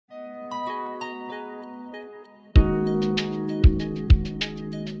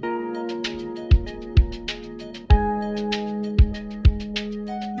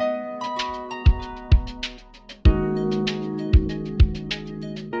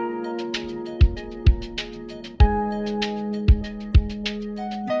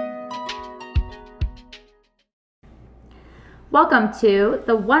Welcome to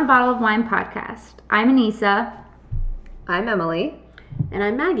the One Bottle of Wine podcast. I'm Anissa. I'm Emily. And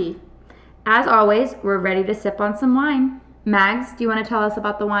I'm Maggie. As always, we're ready to sip on some wine. Mags, do you want to tell us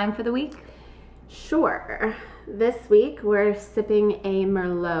about the wine for the week? Sure. This week we're sipping a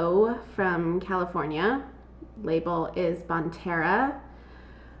Merlot from California. Label is Bonterra.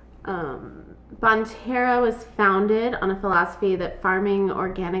 Bonterra was founded on a philosophy that farming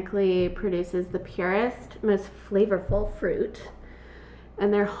organically produces the purest, most flavorful fruit.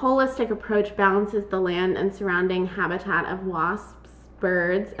 And their holistic approach balances the land and surrounding habitat of wasps,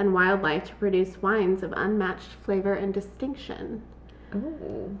 birds, and wildlife to produce wines of unmatched flavor and distinction.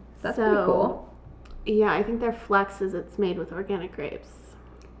 Oh, that's pretty cool. Yeah, I think their flex is it's made with organic grapes.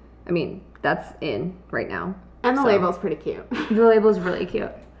 I mean, that's in right now. And the label's pretty cute. The label's really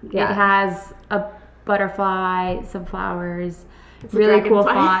cute. Yeah. It has a butterfly, some flowers, It's a really cool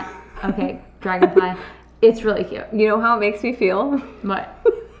dragonfly. font. Okay, dragonfly. It's really cute. You know how it makes me feel? What?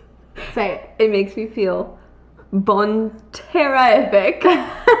 Say it. It makes me feel Bonterra-ific.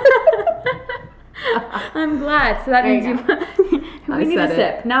 I'm glad. So that There means you we I need a said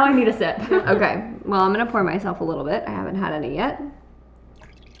sip. it. Now I need a sip. Okay, well, I'm going to pour myself a little bit. I haven't had any yet.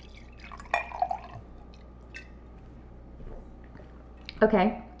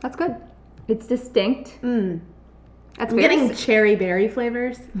 Okay. That's good. It's distinct. That's I'm getting cherry berry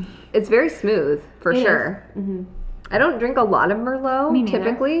flavors. It's very smooth, for It is. sure. I don't drink a lot of Merlot, Me neither.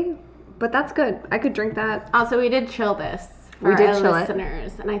 typically, but that's good. I could drink that. Also, we did chill this for We did our chill it.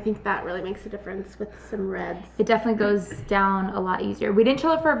 listeners, and I think that really makes a difference with some reds. It definitely goes down a lot easier. We didn't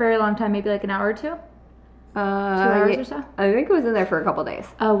chill it for a very long time, maybe like an hour or two. 2 hours or so? I think it was in there for a couple days.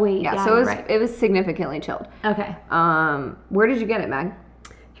 Oh wait, Yeah, yeah, so you're right. it was significantly chilled. Okay. Where did you get it, Mag?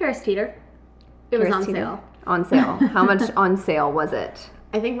 Harris Teeter. It was Harris on Teeter? sale. On sale. How much on sale was it?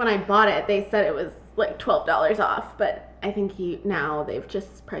 I think when I bought it, they said it was like $12 off, but I think now they've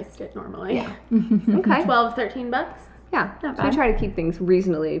just priced it normally. Yeah. Okay. 12, 13 bucks. Yeah. Not So we bad. try to keep things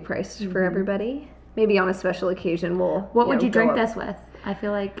reasonably priced for everybody. Maybe on a special occasion we'll. What would you go drink up. this with? I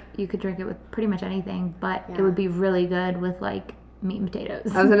feel like you could drink it with pretty much anything, but it Yeah. would be really good with like meat and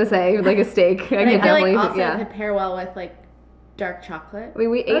potatoes. I was gonna say like a steak. I But could I feel definitely. like also Yeah. it could pair well with like dark chocolate. I mean,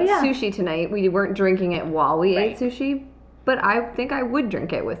 we ate yeah. sushi tonight. We weren't drinking it while we ate Right. sushi, but I think I would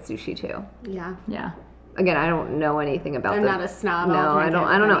drink it with sushi too. Yeah. Yeah. Again, I don't know anything about I'm the. not a snob. No, I'll I drink don't. it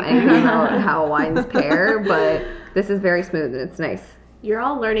I don't know with anything about how wines pair, but this is very smooth and it's nice. You're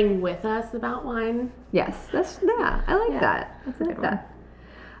all learning with us about wine. Yes, I like Yeah, that. that's a I like good that.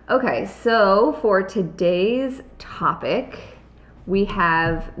 Okay, so for today's topic, we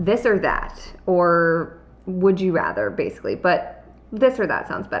have this or that, or would you rather, basically, but this or that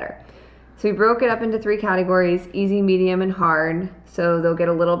sounds better. So we broke it up into 3 categories: easy, medium, and hard. So they'll get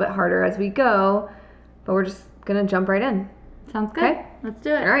a little bit harder as we go, but we're just gonna jump right in. Sounds good. Okay. Let's do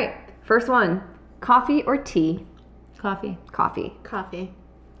it. All right, first one: coffee or tea? Coffee. Coffee. Coffee.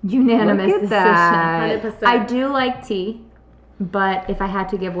 Unanimous Look at decision. that. 100%. I do like tea, but if I had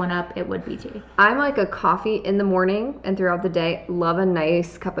to give one up, it would be tea. I'm like a coffee in the morning and throughout the day. Love a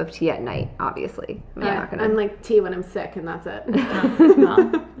nice cup of tea at night, obviously. I'm not gonna. I'm like tea when I'm sick, and that's it.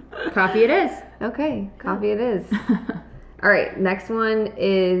 Well, coffee it is. Okay, coffee it is. All right, next one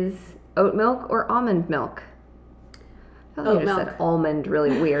is oat milk or almond milk. I felt like Oat I just milk. said almond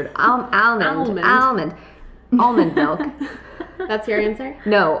really weird. Almond milk. That's your answer?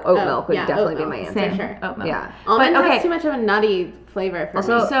 No, oat Oh, milk would yeah, definitely oat be my milk. answer. Same. sure. Oat milk. Yeah. Almond But, okay. has too much of a nutty flavor for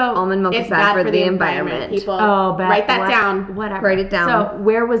Also, me. So, almond milk It's is bad for the environment. People, Oh, bad. write that down. Whatever. Write it down. So,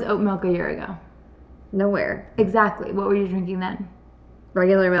 where was oat milk a year ago? Nowhere. Exactly. What were you drinking then?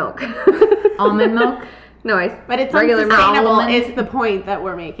 Regular milk. Almond milk? No, But it's regular milk. unsustainable Almond. is the point that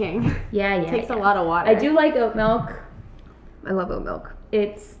we're making. Yeah, yeah. It takes yeah. a lot of water. I do like oat milk. I love oat milk.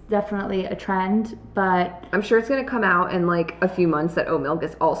 It's definitely a trend, but I'm sure it's going to come out in like a few months that oat milk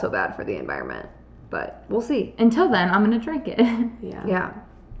is also bad for the environment. But we'll see. until then, I'm gonna drink it. Yeah. Yeah.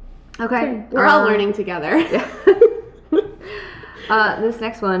 Okay. We're all learning together. This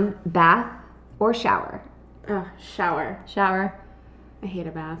next one, bath or shower? Shower. Shower. I hate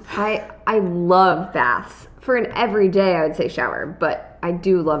a bath. I love baths. For an everyday, I would say shower, but I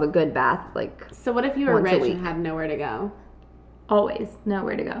do love a good bath. Like, So what if you were Once a rich week. and had nowhere to go? Always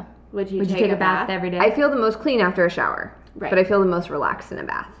nowhere to go. Would you Would you take take a bath every day? I feel the most clean after a shower, Right. but I feel the most relaxed in a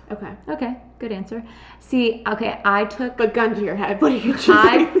bath. Okay. Okay, good answer. See, okay, I took. But gun to your head, what are you choosing?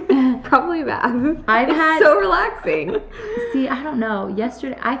 I Probably a bath. I've It's had- so relaxing. see. I don't know.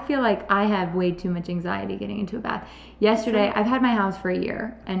 Yesterday, I feel like I have way too much anxiety getting into a bath. Yesterday, I've had my house for a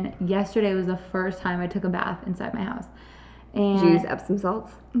year, and yesterday was the first time I took a bath inside my house. And Did you use Epsom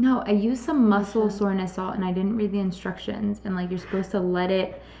salts? no, I used some muscle soreness salt, and I didn't read the instructions. And like, you're supposed to let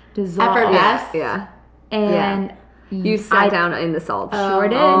it dissolve. Effervesce. Yeah. And You sat down in the salts. Sure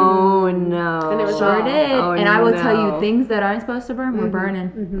did. Oh, no. And it was Sure all- did. Oh, And I will tell no. you, things that aren't supposed to burn were burning.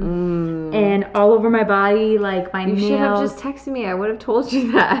 Mm. And all over my body, like my You nails. should have just texted me. I would have told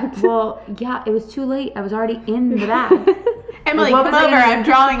you that. Well, yeah, it was too late. I was already in the bath. Emily, What come was I over. gonna- I'm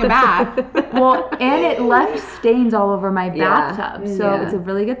drawing a bath. Well, and it left stains all over my Yeah. bathtub. So Yeah. it's a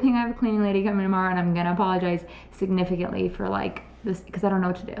really good thing I have a cleaning lady coming tomorrow, and I'm gonna apologize significantly for like this because I don't know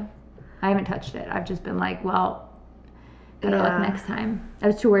what to do. I haven't touched it. I've just been like, well, better luck Yeah. next time. I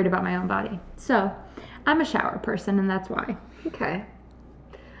was too worried about my own body. So I'm a shower person, and that's why. Okay.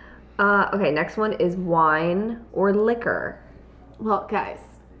 Okay, next one is wine or liquor. Well, guys,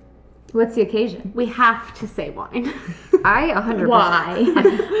 What's the occasion? we have to say wine. I 100%. Why?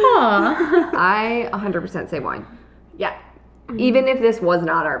 Aw. I 100% say wine. yeah. Even if this was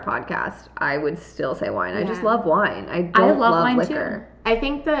not our podcast, I would still say wine. I just Yeah. love wine. I don't love love wine, liquor. I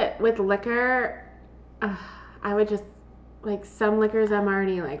think that with liquor, I would just, like, some liquors I'm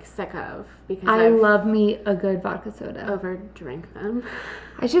already, like, sick of because I I've love me a good vodka soda. overdrink them.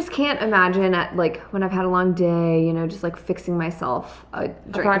 I just can't imagine at like when I've had a long day, you know, just like fixing myself a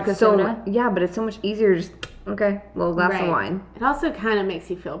drink. vodka It's so, soda? Yeah, but it's so much easier. Just okay, little glass of Right. wine. It also kind of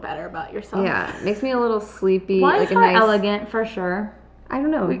makes you feel better about yourself. Yeah, it makes me a little sleepy. Wine's like a not nice. elegant for sure. I don't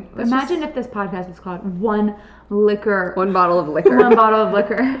know. It's Imagine just if this podcast was called One Liquor. one bottle of liquor, One bottle of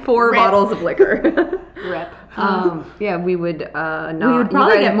liquor. 4 Rip. bottles of liquor. Rip. Yeah, we would not. We would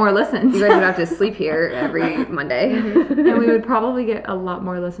probably get more listens. You guys would have to sleep here every Monday. And we would probably get a lot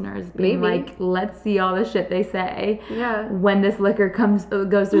more listeners being Maybe. like, let's see all the shit they say Yeah. when this liquor goes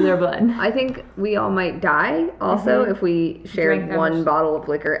through their blood. I think we all might die also if we shared Drink that one much. bottle of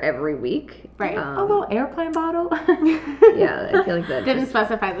liquor every week. Right. A little airplane bottle. Yeah, I feel like that. Didn't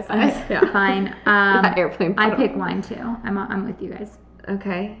specify the size. Yeah. Fine. Airplane I bottle. pick wine too. I'm with you guys.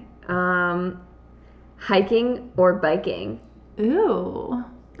 Okay. Hiking or biking? Ooh.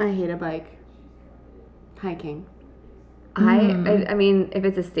 I hate a bike. Hiking. I mean, if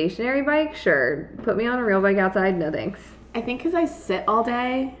it's a stationary bike, sure. Put me on a real bike outside, no thanks. I think because I sit all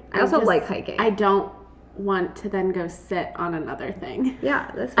day. I also like hiking. I don't want to then go sit on another thing.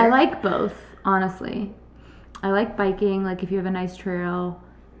 Yeah, that's I fair. like both, honestly. I like biking, like if you have a nice trail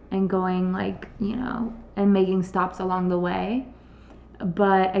and going like, you know, and making stops along the way.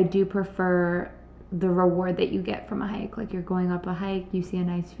 But I do prefer the reward that you get from a hike. Like you're going up a hike, you see a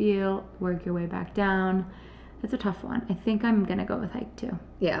nice view, work your way back down. It's a tough one. I think I'm gonna go with hike too.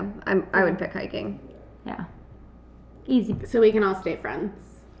 Yeah, I would pick hiking. Yeah. Easy. So we can all stay friends.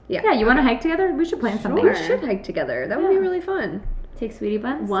 Yeah, you wanna hike together? We should plan something. We should hike together. That would be really fun. Take sweetie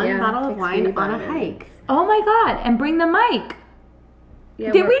buns. One Yeah, bottle of take wine sweetie on a buns. hike. Oh my god, and bring the mic.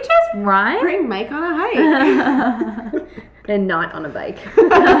 Yeah, Did we just rhyme? Bring Mike on a hike. and not on a bike.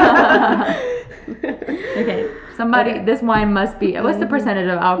 Okay, somebody, this wine must be, what's the percentage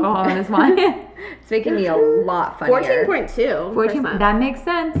of alcohol in this wine? It's making me a lot funnier. 14.2. 14, that makes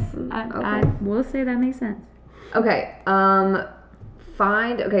sense. I Okay. will say that makes sense. Okay.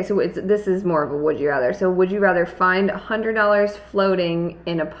 Okay, so this is more of a would you rather. So would you rather find $100 floating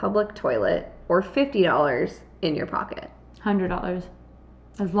in a public toilet or $50 in your pocket? $100.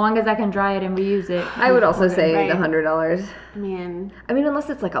 As long as I can dry it and reuse it. I would also say right. the $100. Man. I mean, unless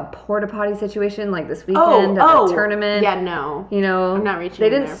it's like a porta potty situation, like this weekend at the tournament. Yeah, no. You know, I'm not reaching They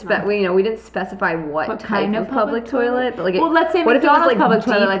in didn't there for we didn't specify what What type kind of of public public toilet. But like, Well, let's say what if it was McDonald's like public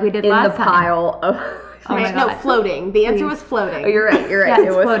toilet deep like we did in last the time. pile of? Oh my Right, no, God. floating. The answer was floating. Oh, you're right. You're right. Yeah,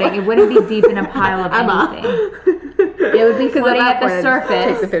 it's was floating. It wouldn't be deep in a pile of Emma. anything. It would be floating at the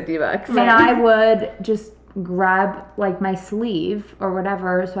surface. Take the $50. And I would just grab like my sleeve or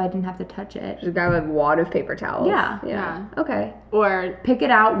whatever so I didn't have to touch it. Just grab a wad of paper towels. Yeah. Yeah. Okay. Or Pick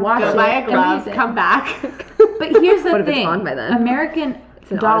it out, wash go it, buy a and glove, reuse it. come back. But here's the What if it's thing. gone by then? American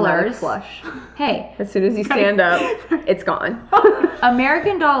It's an automatic dollars. flush. Hey, As soon as you stand up, it's gone.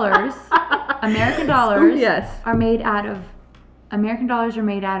 American dollars. American dollars Yes. are made out of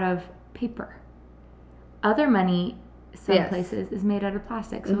paper. Other money, some Yes. places, is made out of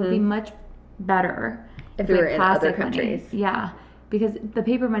plastic. So it would be much better If we were in other plastic money- countries. Yeah, because the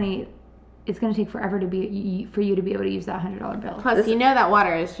paper money, it's going to take forever to be for you to be able to use that $100 bill. Plus, you know that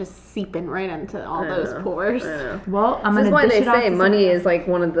water is just seeping right into all those pores. I know. Well, I'm This going is to why dish they it off say to money someone is like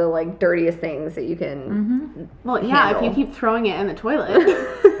one of the like dirtiest things that you can Well, yeah, if you Handle. keep throwing it in the toilet,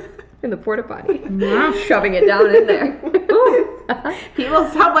 in the porta potty, shoving it down in there. people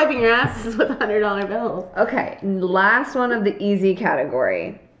stop wiping your asses with $100 bills. Okay, last one of the easy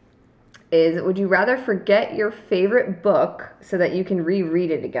category. is, would you rather forget your favorite book so that you can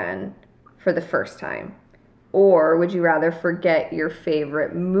reread it again for the first time? Or would you rather forget your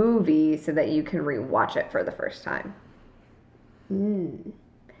favorite movie so that you can rewatch it for the first time?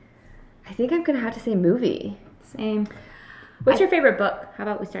 I think I'm going to have to say movie. Same. What's your favorite book? How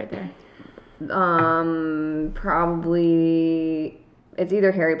about we start there? Probably it's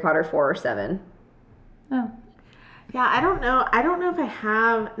either Harry Potter 4 or 7. Oh. Yeah, I don't know. I don't know if I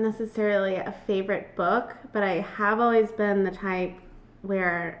have necessarily a favorite book, but I have always been the type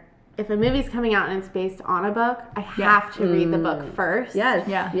where if a movie's coming out and it's based on a book, I have to read the book first. Yes.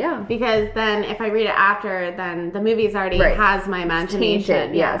 Yeah. Because then if I read it after, then the movie's already has my imagination.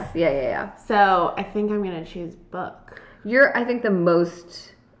 Tainted. Yes. Yeah. So I think I'm going to choose book. You're, I think,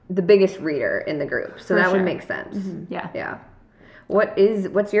 the biggest reader in the group, so that would make sense. Yeah. Yeah.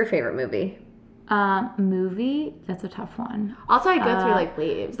 What's your favorite movie? Movie, that's a tough one. Also, I go through like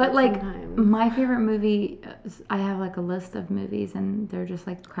waves. But like sometimes. my favorite movie, I have like a list of movies and they're just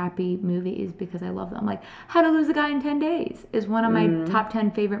like crappy movies because I love them. Like How to Lose a Guy in 10 Days is one of my top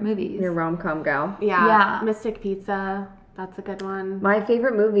 10 favorite movies. Your rom-com gal. Yeah. Mystic Pizza. That's a good one. My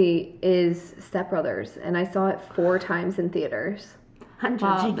favorite movie is Step Brothers, and I saw it 4 times in theaters. I'm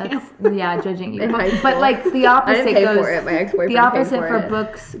Wow, judging you. that's judging you. In high But school. like the opposite I didn't pay goes. for it. My ex-boyfriend The opposite paid for it.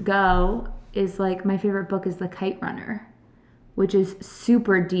 books go is like my favorite book is The Kite Runner, which is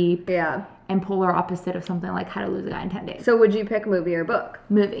super deep Yeah. and polar opposite of something like How to Lose a Guy in 10 Days. So would you pick movie or book?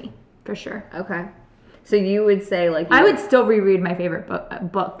 Movie, for sure. Okay. So you would say like I would still reread my favorite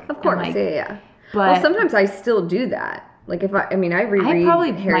book. Of course. and, like, Yeah. But Well, sometimes I still do that. Like if I reread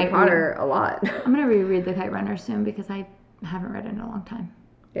probably Harry might Potter a lot. I'm gonna reread The Kite Runner soon because I haven't read it in a long time.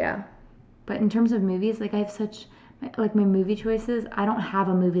 Yeah. But in terms of movies, like I have such like my movie choices. I don't have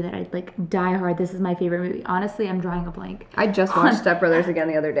a movie that I'd like die hard. This is my favorite movie. Honestly, I'm drawing a blank. I just watched Step Brothers again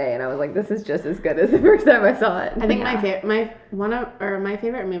the other day, and I was like, "This is just as good as the first time I saw it." I think my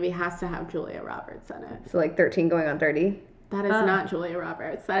favorite movie has to have Julia Roberts in it. So like 13 going on 30. That is not Julia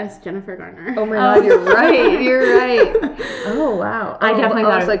Roberts. That is Jennifer Garner. Oh my god, you're right. You're right. Oh wow. I definitely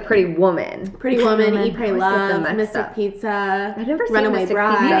thought it's like Pretty Woman. Pretty Woman, Eat, Pray, I always get them Love, mixed Mystic up. Pizza. I've never seen Runaway Mystic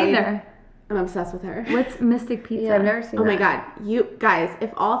Bride. Pizza. Me neither. I'm obsessed with her. What's Mystic Pizza? Yeah, I've never seen Oh that. my god, you guys!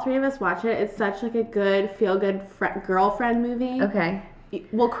 If all 3 of us watch it, it's such like a good feel-good girlfriend movie. Okay.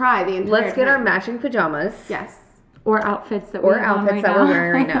 We'll cry the entire Let's get our time. matching pajamas. Yes. Or outfits that Or we have on outfits right that now. we're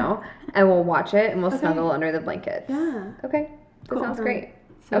wearing right now, and we'll watch it and we'll snuggle under the blankets. Yeah. Okay. That sounds great.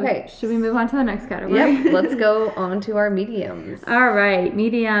 So, Okay. Should we move on to the next category? Yep. Let's go on to our mediums. All right,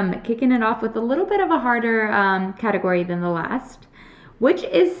 medium. Kicking it off with a little bit of a harder category than the last. Which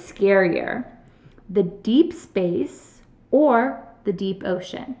is scarier, the deep space or the deep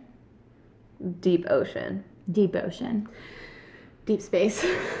ocean? Deep ocean. Deep ocean. Deep space.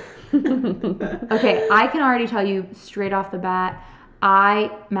 Okay, I can already tell you straight off the bat,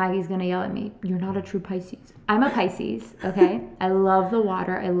 Maggie's gonna yell at me, you're not a true Pisces. I'm a Pisces, okay? I love the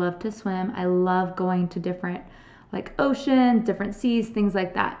water. I love to swim. I love going to different like oceans, different seas, things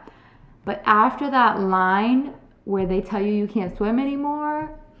like that. But after that line where they tell you can't swim anymore,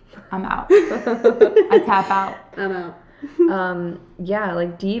 I'm out. I tap out. I'm out. Yeah,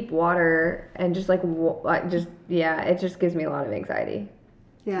 like deep water and just like it just gives me a lot of anxiety.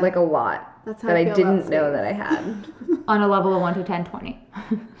 Yeah. Like a lot. That's how that I I feel didn't about know space. that I had. On a level of 1 to 10, 20.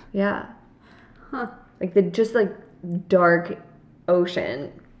 Yeah. Huh. Like the just like dark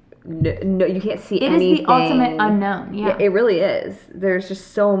ocean. No, you can't see It anything. is the ultimate unknown. Yeah. It really is. There's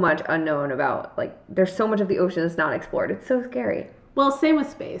just so much unknown about like there's so much of the ocean that's not explored. It's so scary. Well, same with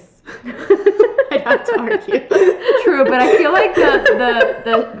space. I'd have to argue. True, but I feel like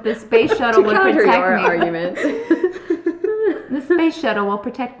the space shuttle To would counter protect your me. argument. The space shuttle will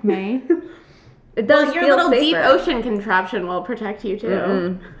protect me. It does Well, your feel little deep safer. ocean contraption will protect you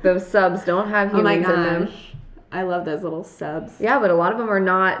too. Those subs don't have Oh my humans in them. gosh. I love those little subs. Yeah, but a lot of them are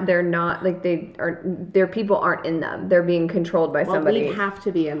not. They're not like their people aren't in them. They're being controlled by Well, somebody we'd have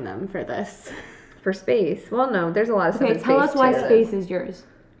to be in them for this. for space. Well, no, there's a lot of stuff Okay, in tell space us why too. space is yours.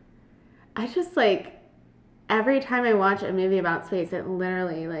 I just like every time I watch a movie about space, it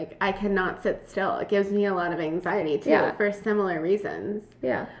literally like I cannot sit still. It gives me a lot of anxiety too Yeah. for similar reasons.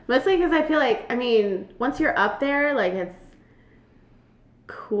 Yeah, Mostly because I feel like once you're up there, like it's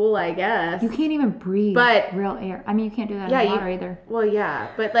cool, I guess. You can't even breathe But- real air. I mean, you can't do that Yeah, in you- water either. Well, yeah,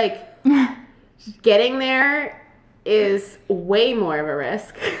 but like getting there is way more of a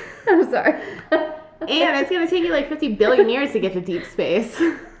risk. I'm sorry. And it's going to take you like 50 billion years to get to deep space.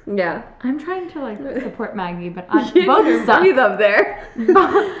 Yeah, I'm trying to like support Maggie, but I'm you both can suck. breathe up there,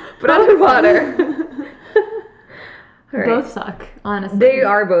 but underwater. All right. Both suck, honestly. They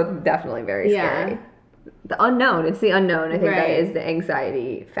are both definitely very Yeah. scary. The unknown. It's the unknown. I think that Right. is the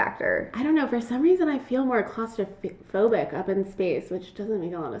anxiety factor. I don't know. For some reason, I feel more claustrophobic up in space, which doesn't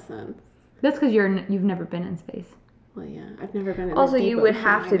make a lot of sense. That's because you've never been in space. Well, yeah, I've never been in Also, a deep you would ocean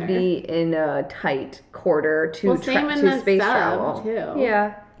have to either. be in a tight quarter to Well, same in to the space sub, travel. too.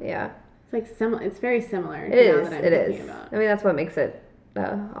 Yeah, yeah. It's like similar. It's very similar. It is. That I'm It thinking is. About. I mean, that's what makes it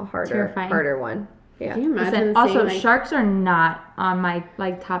a Terrifying. harder one. Yeah. Can you imagine Listen, also, seeing, like, sharks are not on my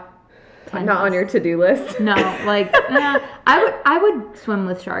top 10 Not on your list. to-do list. No, like nah, I would swim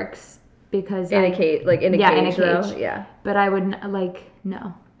with sharks because In a cage, in a cage, though. cage. Yeah. But I would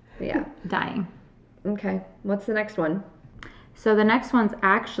no, Yeah. dying. Okay. What's the next one? So the next one's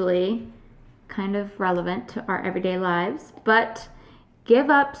actually kind of relevant to our everyday lives, but give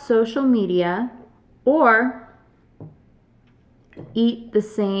up social media or eat the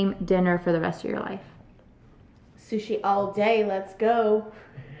same dinner for the rest of your life. sushi all day. Let's go.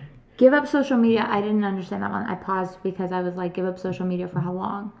 Give up social media. I didn't understand that one. I paused because I was like, give up social media for how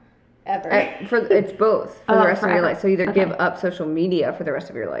long? Ever. It's both for Oh, the rest of your forever. life. So either give Okay. up social media for the rest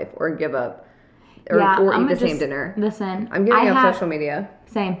of your life, or give up, or I'm eat gonna the same just- dinner. Listen, I'm giving I up have- social media.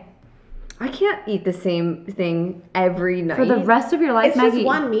 Same. I can't eat the same thing every night. For the rest of your life, It's Maggie. just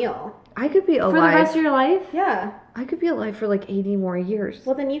one meal. I could be alive. For the rest of your life? Yeah. I could be alive for like 80 more years.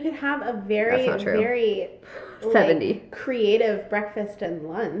 Well, then you could have a very, That's not true. very 70. creative breakfast and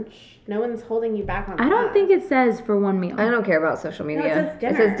lunch. No one's holding you back on that. I don't think it says for one meal. I don't care about social media. says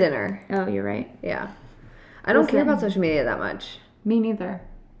dinner. It says dinner. Oh, you're right. Yeah. I don't care Listen. about social media that much. Me neither.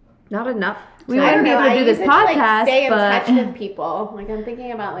 Not enough. We to- wouldn't don't be know. able to I do this use it to, like, podcast, stay in but- touch with people. Like I'm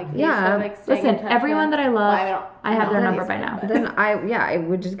thinking about like Yeah. Facebook, like staying in Listen, touch everyone with, that I love, well, I have don't their know number by Facebook, now. but- Then I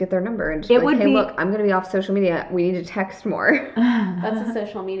would just get their number and just It be like, would hey, be- look, I'm gonna be off social media. We need to text more. That's a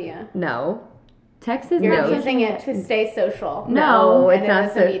social media. No. Text is You're not using social it to media. stay social. No, it's and not it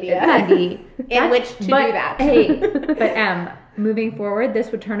is so. a media. Maggie. In which to but, do that. Hey, but moving forward,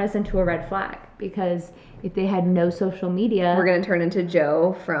 this would turn us into a red flag because if they had no social media, We're gonna turn into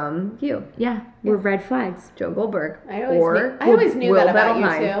Joe from You, yeah, we're red flags. Joe Goldberg, I or always knew Will that about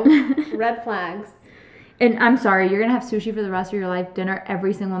Bettelheim. you too. Red flags. And I'm sorry, you're gonna have sushi for the rest of your life, dinner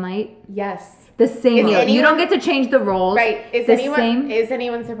every single night, Yes. the same Is meal. You anyone- don't get to change the roles. Right. Is the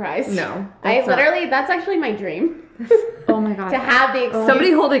anyone surprised? No, I that's not. literally that's actually my dream. Oh my god. To have the excuse.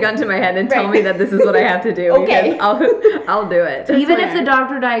 Somebody hold a gun to my head and tell Right. me that this is what I have to do. Okay. Because I'll do it. Even if swear. the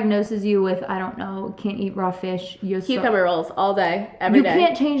doctor diagnoses you with, I don't know, can't eat raw fish, you cucumber rolls all day, every you day.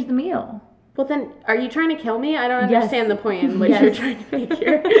 can't change the meal. Well then, are you trying to kill me? I don't Yes. understand the point in which Yes. you're trying to make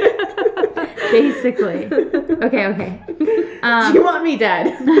here. Basically. Okay. Do you want me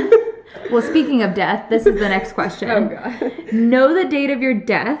dead? Well, speaking of death, this is the next question. Oh god. Know the date of your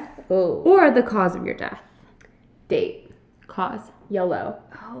death Oh. or the cause of your death. Date. Cause. YOLO.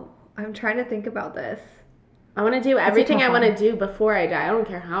 Oh, I'm trying to think about this. I want to do everything tough I want to one. do before I die. I don't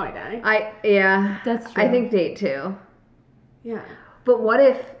care how I die. That's true. I think date too. Yeah. But what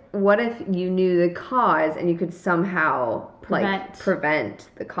if you knew the cause and you could somehow prevent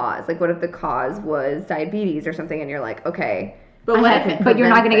the cause? Like what if the cause was diabetes or something and you're like, okay, But I what have- if it, but you're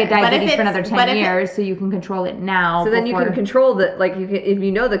not going to get prevent But if diabetes for it's- another but 10 if it- years, so you can control it now. so then you can before- control the if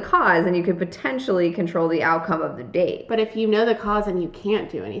you know the cause, then you could potentially control the outcome of the date. But if you know the cause and you can't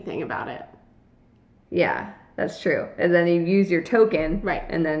do anything about it. Yeah, that's true. And then you use your token. Right.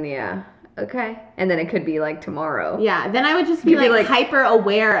 And then okay. And then it could be like tomorrow. Yeah, then I would just be You'd be like, like- hyper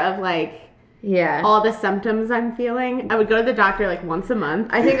aware of like Yeah. all the symptoms I'm feeling. I would go to the doctor like once a month.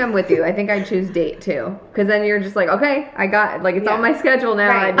 I think I'm with you. I think I choose date too, because then you're just like, okay, I got it. Like it's Yeah. on my schedule now.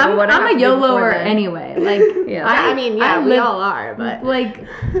 Right. I know what I have I'm to a do before YOLOer then. anyway. Like, Yeah. I mean, yeah, we live- all are, but Like,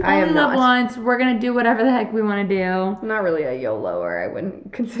 I only am live not. once. We're going to do whatever the heck we want to do. I'm not really a YOLOer. I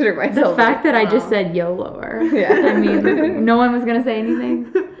wouldn't consider The myself. fact that I just Wow. said YOLOer. Yeah. I mean, no one was going to say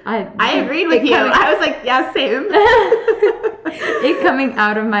anything. I agreed with it you. coming- I was like, yeah, same. it coming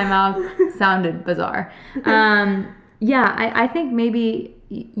out of my mouth sounded bizarre. Yeah, I think maybe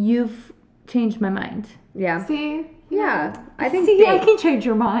you've changed my mind. Yeah. See, Yeah. I think See, I date. can change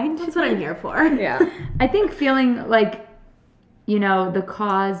your mind. that's what I'm here for. Yeah. I think feeling like, the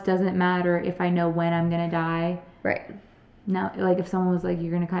cause doesn't matter if I know when I'm going to die. Right. Now, like if someone was like, you're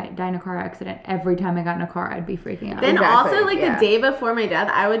going to die in a car accident, every time I got in a car, I'd be freaking out. Then Exactly, also, like yeah. the day before my death,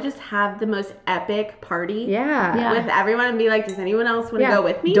 I would just have the most epic party Yeah. Yeah. with everyone and be like, does anyone else want to Yeah. go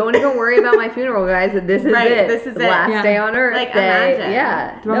with me? Don't even worry about my funeral, guys. This is Right, it. this is The it. last Yeah. day on Earth. Like, day. imagine.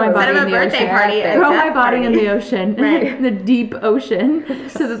 Yeah. Throw my body Instead of in a the birthday ocean. party, a Throw my death body in party. the ocean, Right. the deep ocean,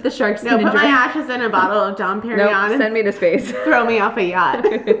 so that the sharks No, can put enjoy. my ashes in a bottle of Dom Perignon Nope. and Send me to space. throw me off a yacht.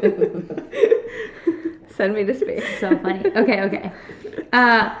 Send me to space. So funny. Okay.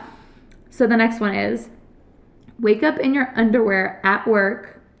 So the next one is wake up in your underwear at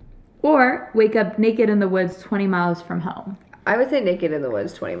work or wake up naked in the woods 20 miles from home. I would say naked in the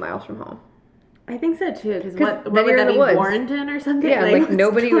woods 20 miles from home. I think so too. Because then what would you're in that the be, woods. Warrenton or something? Yeah, like what's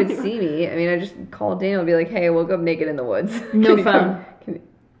nobody would going on? see me. I mean, I just call Daniel and be like, hey, I woke up naked in the woods. No Can you phone.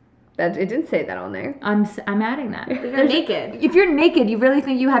 That it didn't say that on there. I'm adding that. You're naked. If you're naked, you really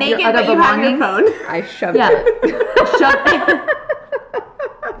think you have Naked, your other but you have your belongings? phone. I shoved Yeah. it.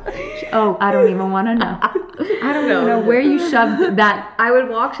 Oh, I don't even want to know. I don't even know where you shoved that. I would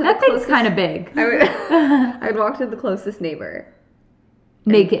walk to That the thing's closest. kind of big. I'd walk to the closest neighbor.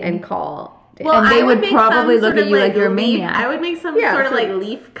 Naked. And call. Dan. Well, And they I would make probably some look sort at of, you like you're a leaf- maniac. I would make some Yeah, sort of so- like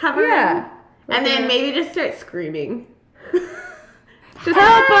leaf cover. Yeah. And then maybe just start screaming. Just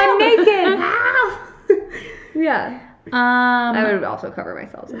Help, I'm naked. Ow! Yeah. I Um, would also cover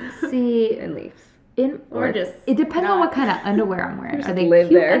myself see, in leaves. Or just it depends on not. what kind of underwear I'm wearing. Just Are they live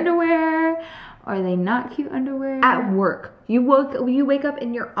cute there. underwear? Are they not cute underwear? At work, you wake up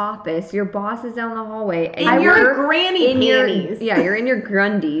in your office. Your boss is down the hallway, and In your you're granny in your panties. you're in your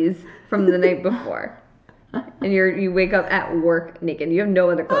grundies from the night before, and you wake up at work naked. You have no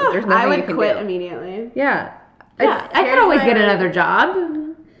other clothes. There's nothing I you would can quit do. immediately. Yeah. Yeah, I could always get another job.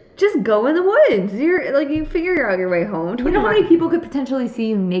 Just go in the woods. You're like you figure out your way home. You know how many people could potentially see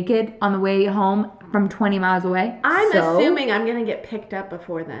you naked on the way home from 20 miles away? I'm So? assuming I'm gonna get picked up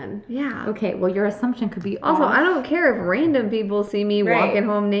before then. Yeah. Okay, well, your assumption could be Also, off. I don't care if random people see me Right. walking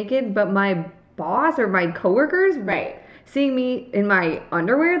home naked, but my boss or my coworkers Right. seeing me in my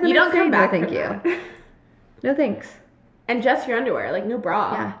underwear the You next don't day, come back. no thank from you. that. No thanks. And just your underwear, like no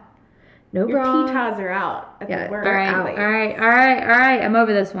bra. Yeah. No Your bra. PTAs are out at Yeah, the work. they're all out. right. I'm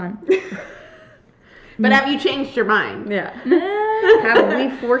over this one. But have you changed your mind? Yeah. Have we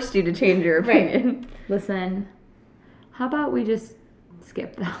forced you to change your Right. opinion? Listen, how about we just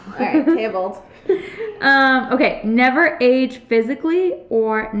skip that one? All right, tabled. Okay, never age physically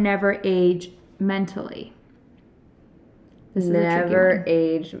or never age mentally. This is a tricky Never one.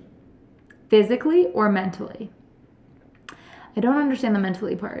 age. Physically or mentally? I don't understand the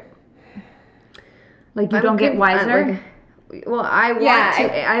mentally part. Like you I'm don't get conf- wiser? Well, I want Yeah,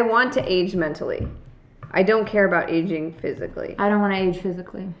 to. I want to age mentally. I don't care about aging physically. I don't want to age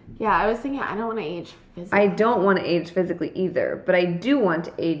physically. Yeah, I was thinking I don't want to age physically. I don't want to age physically either, but I do want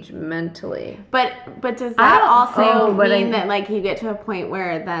to age mentally. But does I that don't also think- but mean I- that like you get to a point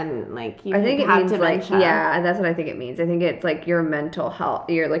where then like you I think it have means dementia? like yeah, that's what I think it means. I think it's like your mental health,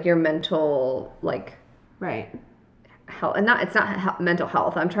 your mental like Right. health, and it's not mental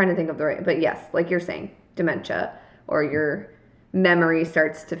health. I'm trying to think of the right, but yes, like you're saying, dementia or your memory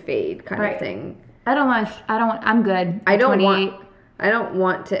starts to fade, kind Right. of thing. I'm good. I don't 28.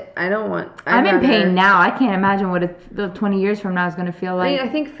 want. I'm in rather- pain now. I can't imagine what the 20 years from now is going to feel I like. mean,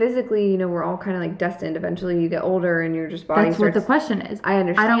 I think physically, we're all kind of like destined. Eventually, you get older, and your just body That's what starts. the question is. I I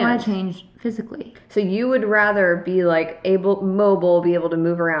don't want understand. to change physically. So you would rather be like mobile, be able to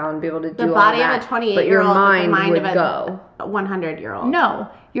move around, be able to do The all body that, of a 28-year-old but your with the mind mind would of go. a 100-year-old. No,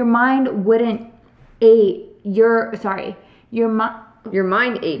 your mind wouldn't age. Your mind Your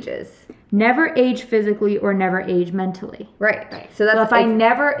mind ages, never age physically or never age mentally. right? So that's So if I it's-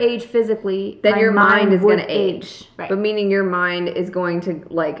 never age physically, then my your mind is would going to age, Right. but meaning your mind is going to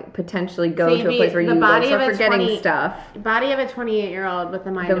like potentially go So to you'd a be place where the you body start of a forgetting 20 stuff. Body of a 28-year-old with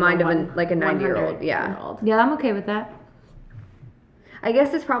the mind The of mind a of like a 90-year-old, yeah. 100-year-old. Yeah, I'm okay with that. I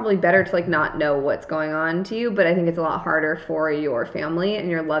guess it's probably better to like not know what's going on to you, but I think it's a lot harder for your family and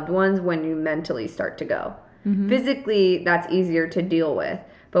your loved ones when you mentally start to go. Physically, that's easier to deal with,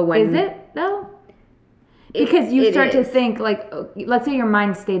 but when Is it though? Because you it start to is. think like, let's say your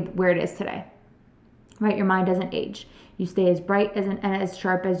mind stayed where it is today, right? Your mind doesn't age. You stay as bright and as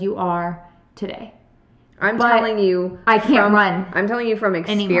sharp as you are today. I'm But telling you, I can't run I'm telling you from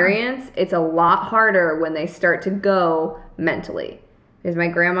experience, it's a lot harder when they start to go mentally. Because my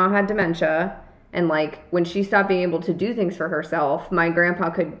grandma had dementia, and like when she stopped being able to do things for herself, my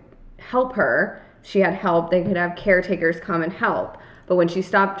grandpa could help her. She had help. They could have caretakers come and help. But when she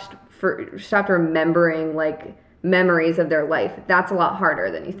stopped remembering like memories of their life, that's a lot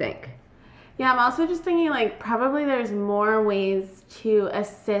harder than you think. Yeah, I'm also just thinking like probably there's more ways to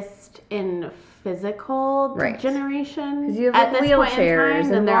assist in physical Right. degeneration 'Cause you have at like this point in wheelchairs time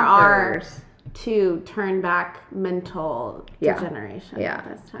than and there are walkers. to turn back mental Yeah. degeneration Yeah. at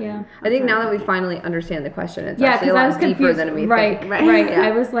this time. Yeah. I think now that we finally understand the question, it's Yeah, actually a because I lot was deeper confused. than we right, think. right. Yeah.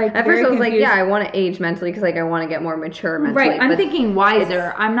 I was like, At very first, I was like, confused. yeah, I want to age mentally because like I want to get more mature mentally. Right, I'm but, thinking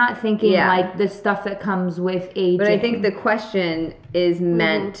wiser. I'm not thinking Yeah. like the stuff that comes with aging. but I think the question is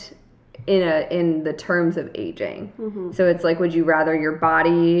meant in the terms of aging. So it's like, would you rather your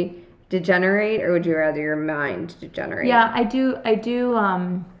body degenerate or would you rather your mind degenerate? Yeah, I do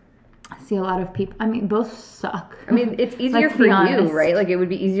see a lot of people. I mean, both suck. I mean, it's easier Let's for be you, honest. right? Like, it would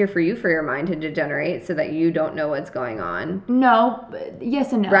be easier for you for your mind to degenerate so that you don't know what's going on. No, but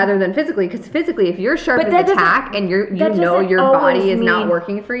yes and no. Rather than physically, because physically, if you're sharp But as that a tack and you that know doesn't your always body is not mean-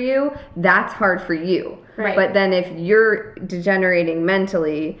 working for you, that's hard for you. Right. But then if you're degenerating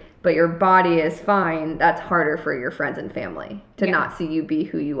mentally, but your body is fine, that's harder for your friends and family to Yeah. not see you be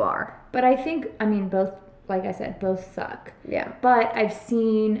who you are. But I think, I mean, both, like I said, both suck. Yeah. But I've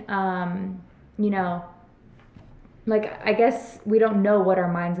seen, you know, like, I guess we don't know what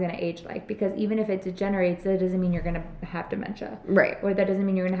our mind's going to age like, because even if it degenerates, that doesn't mean you're going to have dementia. Right. Or that doesn't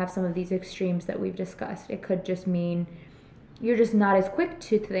mean you're going to have some of these extremes that we've discussed. It could just mean you're just not as quick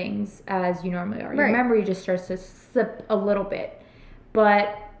to things as you normally are. Your Right. memory just starts to slip a little bit.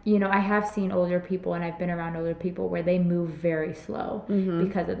 But, you know, I have seen older people, and I've been around older people where they move very slow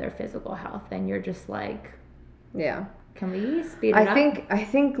because of their physical health. And you're just like, Yeah. can we speed it up? I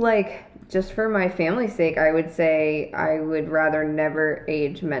think like, just for my family's sake, I would say I would rather never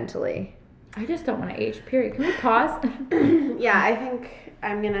age mentally. I just don't want to age, period. Can we pause? Yeah, I think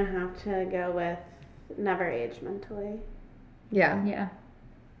I'm gonna have to go with never age mentally. Yeah. Yeah.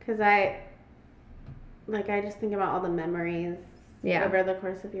 Because I just think about all the memories Yeah. over the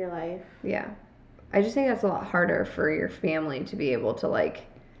course of your life. Yeah. I just think that's a lot harder for your family to be able to, like,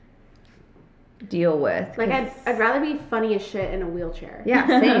 deal with. Like, 'cause- I'd rather be funny as shit in a wheelchair. Yeah,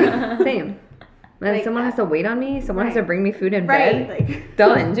 same. And Like, someone has to wait on me. Someone has to right. bring me food in Right. bed. Like,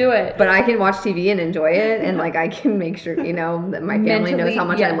 Done. Do it. But I can watch TV and enjoy it, and like I can make sure, you know, that my family knows Mentally, how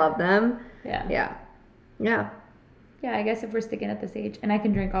much I yeah. love them. Yeah. Yeah. Yeah. Yeah, I guess if we're sticking at this age, and I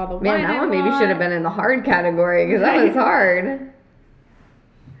can drink all the wine. Man, that I one maybe should have want. been in the hard category because that was hard.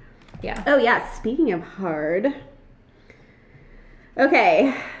 Yeah. oh yeah, speaking of hard.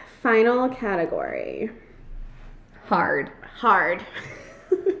 Okay, final category. Hard. Hard.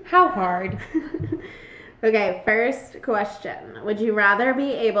 How hard? Okay, first question. Would you rather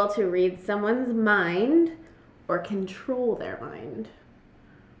be able to read someone's mind or control their mind?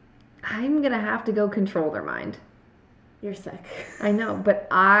 I'm gonna have to go control their mind. You're sick. I know, but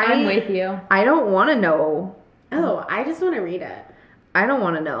I'm with you. I don't want to know. Oh, I just want to read it. I don't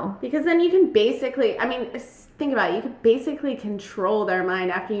want to know. Because then you can basically, I mean, think about it. You could basically control their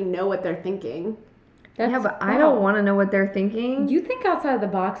mind after you know what they're thinking. Yeah, but I don't want to know what they're thinking. You think outside the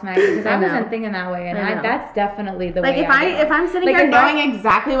box, Maggie, because I I know. wasn't thinking that way, and I know. that's definitely the Like way. if I'm sitting Like, here if I- knowing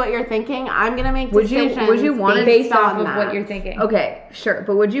exactly what you're thinking, I'm gonna make Would you decisions want it based off on of that. what you're thinking. Okay, sure.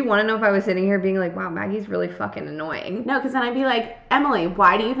 But would you want to know if I was sitting here being like, wow, Maggie's really fucking annoying? No, because then I'd be like, Emily,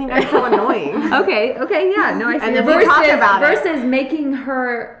 why do you think I'm so annoying? Okay, yeah. No, I see. And then the we point. talk about it. versus making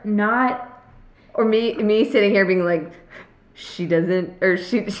her not Or me sitting here being like, she doesn't, or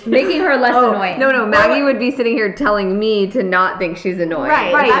she making her less annoying. No, Maggie would be sitting here telling me to not think she's annoying.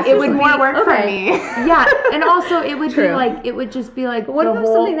 Right, Right, That's it just would more be- work for okay. me. Yeah, and also it would be True. like it would just be like But what the if it was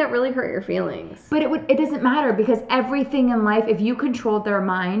whole. something that really hurt your feelings? But it doesn't matter because everything in life, if you controlled their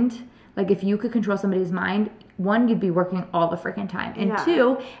mind, like if you could control somebody's mind, one, you'd be working all the freaking time, and Yeah.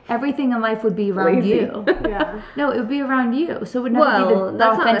 two, everything in life would be around Lazy. you. Yeah. No, it would be around you, so it would never Well, be the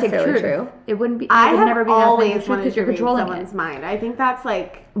that's not authentic necessarily truth. true. It wouldn't be. It I would have never be the authentic always truth wanted because to you're read controlling someone's it. mind. I think that's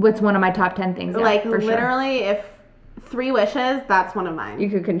like What's one of my top 10 things? Yeah, like for sure. literally if 3 wishes, that's one of mine. You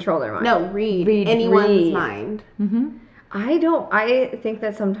could control their mind. No, read Read, anyone's read. mind. I think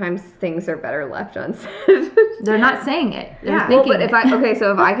that sometimes things are better left unsaid. They're not saying it. They're Yeah. Well, thinking but it.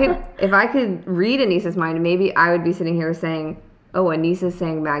 so if I could read Anissa's mind, maybe I would be sitting here saying, "Oh, Anissa's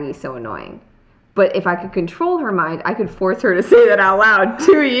saying Maggie's so annoying." But if I could control her mind, I could force her to say that out loud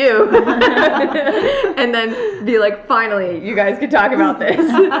to you, and then be like, "Finally, you guys can talk about this."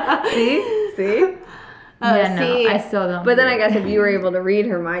 See. Yeah, no, see, I still don't. But then I believe guess if you were able to read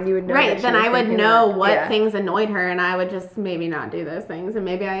her mind, you would know. that right, she then was I would thinking know that. what Yeah. things annoyed her, and I would just maybe not do those things, and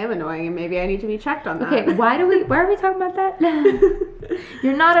maybe I am annoying, and maybe I need to be checked on that. Okay, why are we talking about that?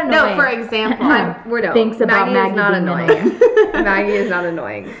 You're not annoying. No, for example, We're no. Thinks about Maggie Maggie is not being annoying. Maggie is not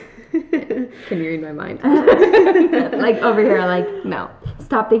annoying. Can you read my mind? like over here, like No.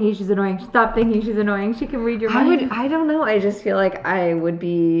 stop thinking she's annoying. Stop thinking she's annoying. She can read your mind. I don't know. I just feel like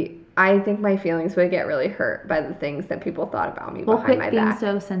I think my feelings would get really hurt by the things that people thought about me Well, behind quit my being back.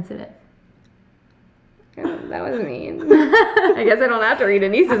 so sensitive. Oh, that was mean. I guess I don't have to read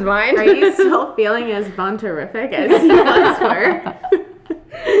Anissa's mind. are you still feeling as bonterific as you once were?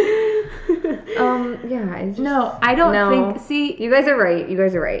 Yeah. It's just, No, I don't No. think. See, You guys are right.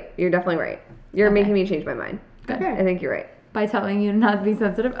 You're definitely right. You're Okay. making me change my mind. good. I think you're right. By telling you not to be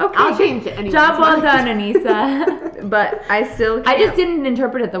sensitive. Okay. I'll change it anyway. Job well done, Anissa. But I still can't. I just didn't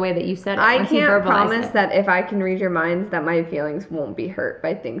interpret it the way that you said it. I once you can't verbalized promise it. that if I can read your minds, that my feelings won't be hurt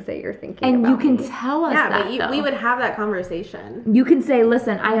by things that you're thinking And about you can me. tell us Yeah, that, but though. we would have that conversation. You can say,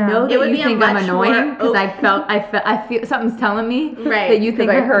 listen, I know It that would you be a think I'm much annoying more because I feel something's telling me Right. that you Because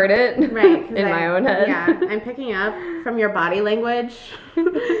think I heard it Right. 'cause in my own head. Yeah, I'm picking up from your body language.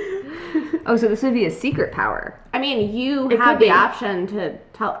 Oh, so this would be a secret power. I mean, you It have could the be. option to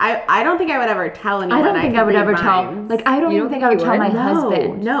tell. I don't think I would ever tell anyone. I don't think I could would read ever tell. minds. Like I don't You even don't think I would think tell you my would?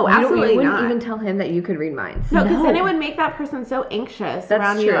 husband. No, You absolutely wouldn't not. even tell him that you could read minds. No, because No. then it would make that person so anxious That's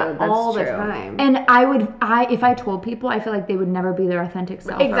around true, you that's all the true. time. And if I told people, I feel like they would never be their authentic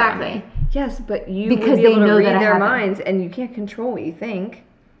self. around Exactly. me. Yes, but you Because would be they able to know read that I their haven't. minds, and you can't control what you think.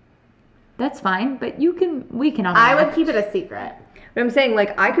 That's fine, but we can all. I would act. keep it a secret. But I'm saying,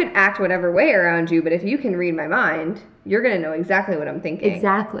 like, I could act whatever way around you, but if you can read my mind, you're gonna know exactly what I'm thinking.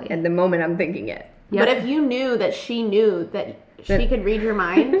 Exactly. At the moment I'm thinking it. Yep. But if you knew that she knew that she That- could read your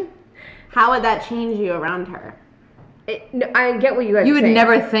mind, how would that change you around her? No, I get what you guys You are would saying.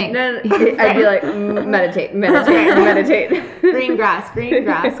 never think. No, I'd be like, meditate, meditate. Green grass, green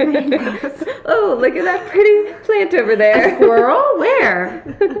grass, green grass. Oh, look at that pretty plant over there. Squirrel? Where?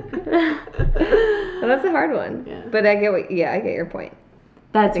 Well, that's a hard one. Yeah. But I get your point.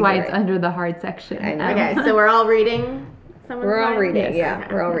 That's think why you're it's right. under the hard section. I know. Okay, so we're all reading someone's We're all mind? reading, Yes. yeah.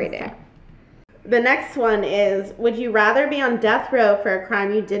 Okay. We're all Yes. reading. The next one is, would you rather be on death row for a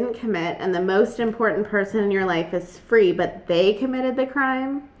crime you didn't commit and the most important person in your life is free but they committed the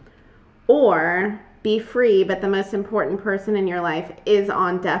crime? Or be free but the most important person in your life is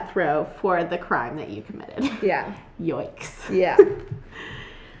on death row for the crime that you committed? Yeah. Yikes. Yeah.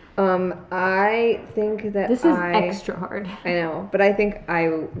 I think that This is extra hard. I know, but I think I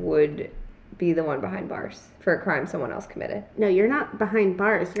would be the one behind bars for a crime someone else committed. No, you're not behind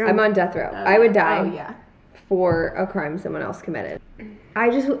bars. You're I'm on death row. I would die Oh, yeah. for a crime someone else committed. I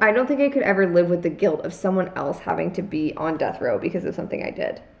don't think I could ever live with the guilt of someone else having to be on death row because of something I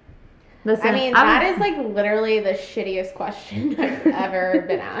did. Listen, I mean, that is like literally the shittiest question I've ever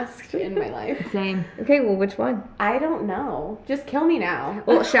been asked in my life. same. Okay, well, which one? I don't know. Just kill me now.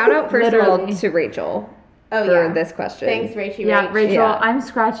 Well, shout out first of Literally. all to Rachel Oh, for yeah. this question. Thanks, Rachel. Yeah, Rachel, Yeah. I'm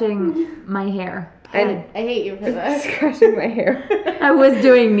scratching my hair. And I hate you for this. scratching my hair. I was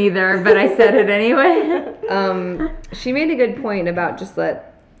doing neither, but I said it anyway. She made a good point about just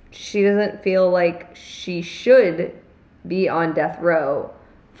that she doesn't feel like she should be on death row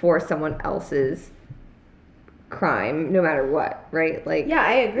for someone else's crime, no matter what, right? Like, Yeah,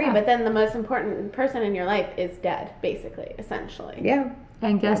 I agree. But then the most important person in your life is dead, basically, essentially. yeah.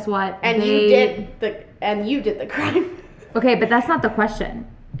 And guess what? And you did the crime. Okay, but that's not the question.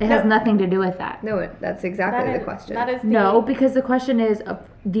 It has No. nothing to do with that. No, that's exactly That the is- question. That is the, No, because the question is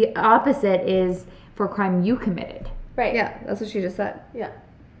the opposite is for a crime you committed. right. Yeah, that's what she just said. Yeah.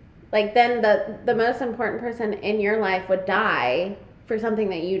 Like then the most important person in your life would die for something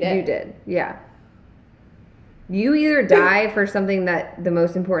that you did. You did, yeah. You either die for something that the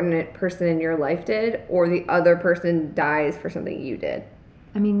most important person in your life did, or the other person dies for something you did.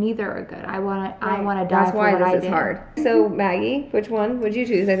 I mean, neither are good. I want to Right. die That's for why what I this did. is hard. So, Maggie, which one would you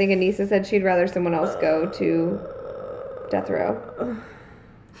choose? I think Anissa said she'd rather someone else go to death row.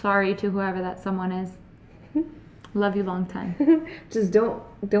 Sorry to whoever that someone is. Love you long time. Just don't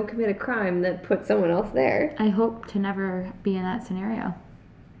commit a crime that puts someone else there. I hope to never be in that scenario.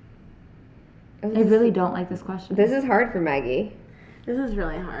 Oh, I really don't like this question. This is hard for Maggie. This is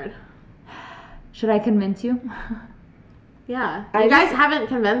really hard. Should I convince you? Yeah. I You guys just- haven't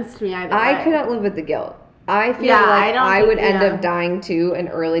convinced me either I way. couldn't live with the guilt. I feel Yeah, like I don't I think- would end yeah. up dying too, an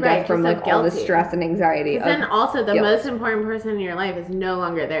early death Right, from just like so all the guilty. stress and anxiety. Because then Of, also the guilt. most important person in your life is no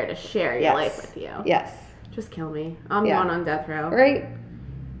longer there to share your Yes. life with you. yes, Just kill me. I'm Yeah. going on death row. right.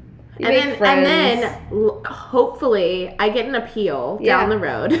 You And make then, friends. and then hopefully I get an appeal Yeah. down the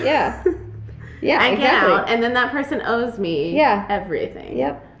road. yeah, yeah, I exactly. get out, and then that person owes me Yeah. everything.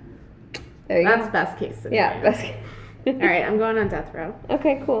 Yep. There you That's go. best case scenario. Yeah. Best. All right, I'm going on death row.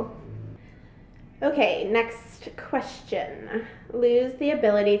 Okay. Cool. Okay, next question. Lose the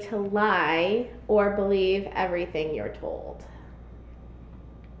ability to lie or believe everything you're told.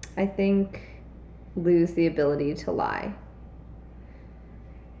 I think lose the ability to lie.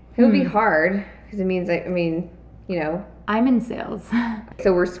 It would be hard because it means I mean, you know. I'm in sales.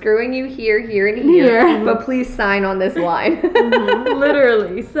 So we're screwing you here, here, and here. Here. But please sign on this line.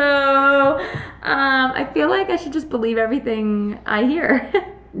 Literally. So, I feel like I should just believe everything I hear.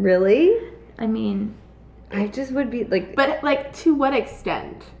 Really? I mean, I just would be like. But like, to what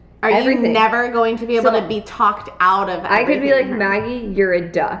extent? Are you Everything. never going to be able So- to be talked out of I could be like, everything? Maggie, you're a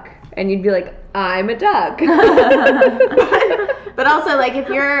duck. And you'd be like, I'm a duck. But also, like,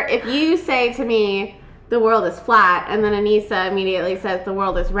 if you say to me, the world is flat, and then Anissa immediately says the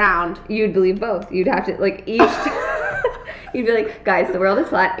world is round. You'd believe both. You'd have to, like, each... You'd be like, guys, the world is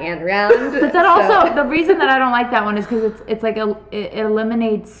flat and round. But then also, the reason that I don't like that one is because it's like it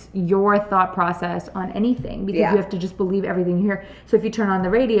eliminates your thought process on anything because Yeah. you have to just believe everything you hear. So if you turn on the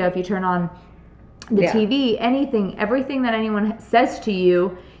radio, if you turn on the Yeah. TV, anything, everything that anyone says to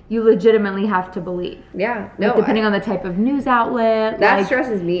you, you legitimately have to believe. Yeah. Like, No, depending on the type of news outlet. that like,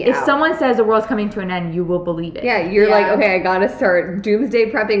 stresses me if out. someone says the world's coming to an end, you will believe it. Yeah, you're like, Yeah. okay, I gotta start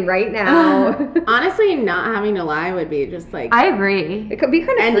doomsday prepping right now. Honestly, not having to lie would be just like I agree. It could be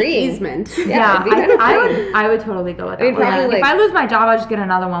kind of an freeing. easement. Yeah, it'd be kind of I would totally go with that. I mean, one. probably, if like- I lose my job, I'll just get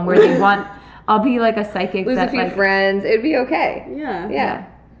another one where they want. I'll be like a psychic. Lose a that, few like, friends, it'd be okay. Yeah. Yeah.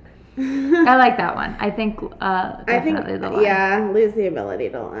 I like that one. I think I think, definitely the lie. yeah, lose the ability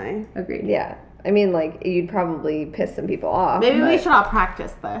to lie. Agreed. Yeah. I mean, like, you'd probably piss some people off. Maybe we but- should all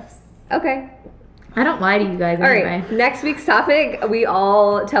practice this. Okay. I don't lie to you guys All anyway. right. Next week's topic, we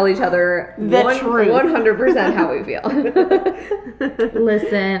all tell each other The truth. 100% how we feel.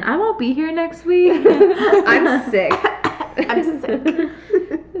 Listen, I won't be here next week. I'm sick. I'm sick.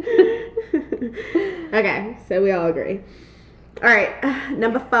 Okay, so we all agree. All right,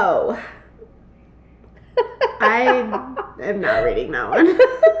 number 4. I am not reading that one.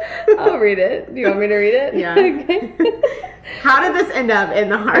 I'll read it. Do you want me to read it? Yeah. Okay. How did this end up in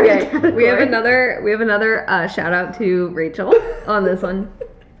the heart? Okay. We have another shout out to Rachel on this one.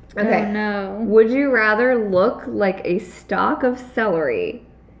 Okay. Oh no. Would you rather look like a stalk of celery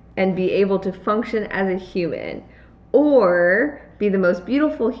and be able to function as a human, or be the most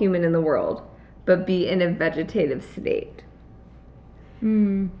beautiful human in the world but be in a vegetative state?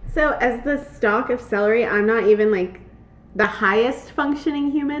 Hmm. So, as the stalk of celery, I'm not even like the highest functioning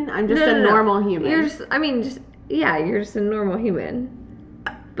human. I'm just a normal human. You're just you're just a normal human.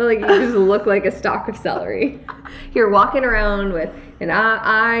 But like you just look like a stalk of celery. You're walking around with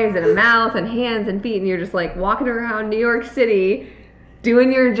eyes and a mouth and hands and feet, and you're just like walking around New York City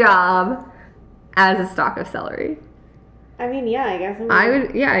doing your job as a stalk of celery. I mean, yeah, I guess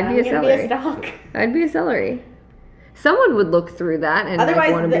I'd be a I'm gonna celery. be a stalk. I'd be a celery. Someone would look through that and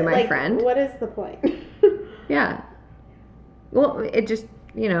Otherwise, want to be my friend. What is the point? Yeah. Well, it just,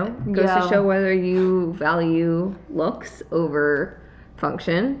 goes Yeah. to show whether you value looks over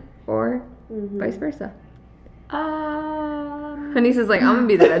function or vice versa. Anissa's like, I'm going to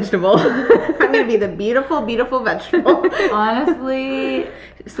be the vegetable. I'm gonna be the beautiful, beautiful vegetable. Honestly,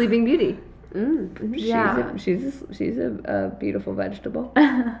 Sleeping Beauty. yeah. She's a beautiful vegetable.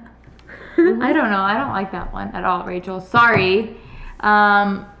 I don't know. I don't like that one at all, Rachel. Sorry.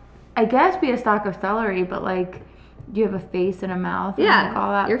 I guess be a stalk of celery, but like, do you have a face and a mouth? And like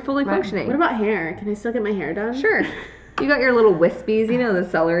all Yeah, that? you're fully Right. functioning. What about hair? Can I still get my hair done? Sure. You got your little wispies, the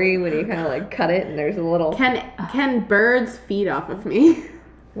celery when you kind of like cut it and there's a little... Can birds feed off of me?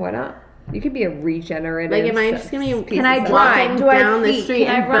 Why not? You could be a regenerative... Like, am I just gonna be? piece Can I of drive? celery. walking Do I have down the feet? street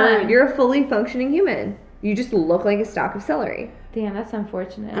Can I and run? bird? You're a fully functioning human. You just look like a stalk of celery. Damn, that's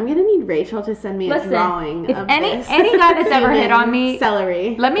unfortunate. I'm gonna need Rachel to send me a Listen, drawing if of any this guy that's ever hit on human me,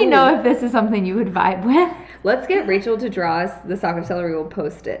 celery. let me know if this is something you would vibe with. Let's get Rachel to draw us the stalk of celery. We'll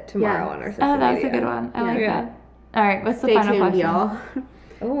post it tomorrow Yeah. on our social Oh, that's a media. good one. I like Yeah. that. All right, what's Stay the final tuned, question? y'all.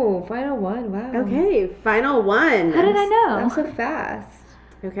 Oh, final one. Wow. Okay, final one. How did I know? That was so fast.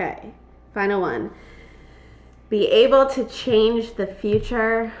 Okay, final one. Be able to change the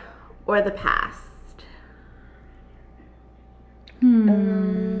future or the past.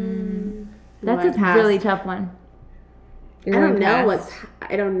 That's My a past. really tough one. You're I don't going know past.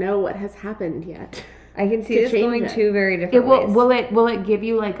 I don't know what has happened yet. I can see to this change going it. two very different It will. ways. Will it give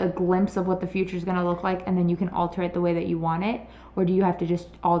you like a glimpse of what the future is going to look like, and then you can alter it the way that you want it, or do you have to just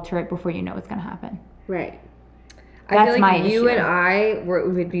alter it before you know it's going to happen? Right. I That's feel my like you issue. and I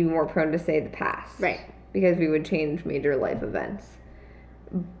would be more prone to say the past. Right. Because we would change major life events.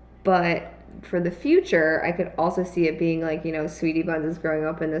 But for the future, I could also see it being like, Sweetie Buns is growing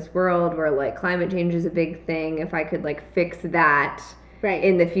up in this world where like climate change is a big thing. If I could like fix that Right.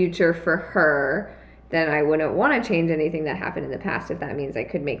 in the future for her, then I wouldn't want to change anything that happened in the past if that means I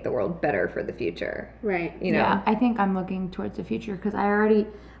could make the world better for the future. Right. Yeah, I think I'm looking towards the future because I already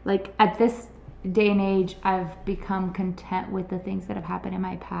like at this day and age, I've become content with the things that have happened in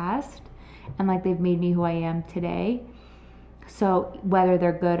my past, and like they've made me who I am today. So whether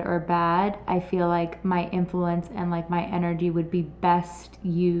they're good or bad, I feel like my influence and like my energy would be best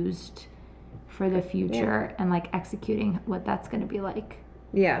used for the future and like executing what that's going to be like.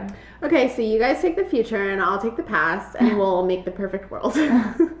 Yeah. Okay, so you guys take the future and I'll take the past and we'll make the perfect world.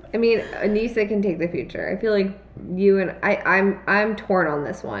 I mean, Anissa can take the future. I feel like you and I'm torn on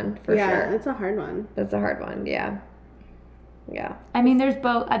this one for yeah, sure. it's a hard one. That's a hard one. Yeah. Yeah. I mean, there's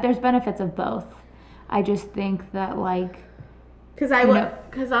both. There's benefits of both. I just think that like, Because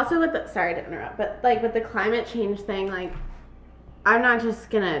also with the, sorry to interrupt, but like with the climate change thing, like I'm not just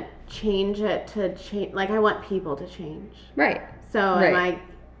gonna change it to change. Like I want people to change. Right. So Right. am I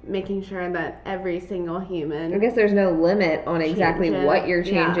making sure that every single human? I guess there's no limit on exactly Change it, what you're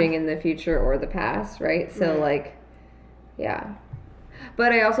yeah. changing in the future or the past, right? So Right. like, yeah.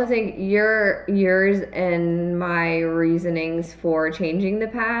 But I also think yours and my reasonings for changing the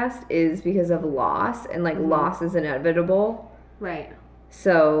past is because of loss, and like loss is inevitable. Right.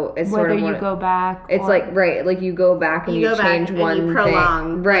 So it's whether sort of you one, go back. it's or, like right, like you go back and You you go back change and one you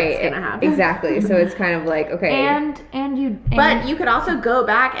prolong thing, right? what's gonna happen. Exactly. So it's kind of like okay, But you could also go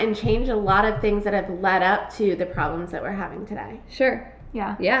back and change a lot of things that have led up to the problems that we're having today. sure,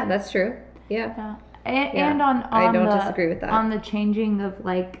 yeah. yeah, that's true, yeah. Yeah. Yeah, And on I don't the, disagree with that. On the changing of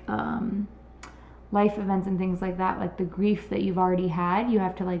like life events and things like that, like the grief that you've already had, you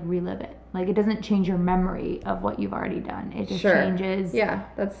have to like relive it. Like it doesn't change your memory of what you've already done. It just Sure. changes Yeah,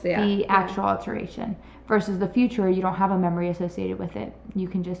 that's the actual alteration. Versus the future, you don't have a memory associated with it. You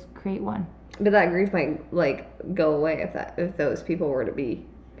can just create one. But that grief might like go away if those people were to be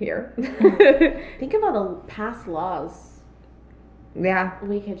here. Think of all the past laws. Yeah,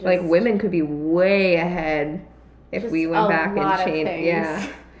 We could just like women could be way ahead if just we went a back lot and of changed. things Yeah,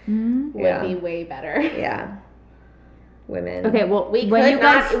 Mm-hmm. would Yeah. be way better. yeah. Women. Okay, well, We when could you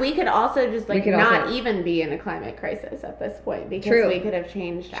guys, we could also just like could not also- even be in a climate crisis at this point because True. we could have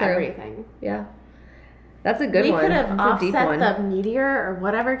changed True. everything. Yeah, that's a good We one. could have That's a deep offset one. the meteor or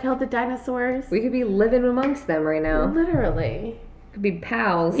whatever killed the dinosaurs. We could be living amongst them right now. Literally. Could be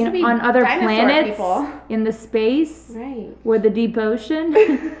pals. you know, be on other dinosaur planets, people. in the space, Right. or the deep ocean.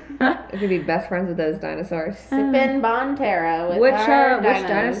 We could be best friends with those dinosaurs. Sippin' Bonterra with Which our which dinos.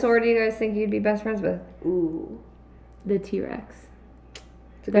 dinosaur do you guys think you'd be best friends with? Ooh. The T-Rex.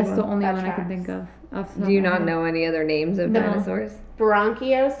 It's a good That's the only That one I can tracks. think of. off the top Do you of my not head. know any other names of No. dinosaurs?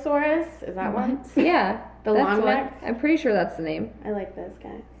 Bronchiosaurus, is that one? Yeah. The that's long one. neck? I'm pretty sure that's the name. I like those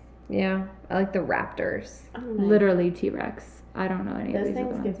guys. Yeah. I like the raptors. Oh, nice. Literally T-Rex. I don't know any of Those these other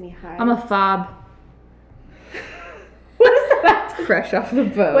things ones. give me high. I'm a fob. What is that? Fresh off the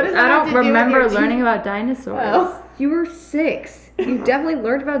boat. What is that? I have to don't do with remember your learning teeth? about dinosaurs. Oh. You were 6. You definitely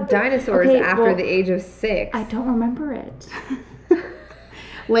learned about dinosaurs Okay, after well, the age of 6. I don't remember it.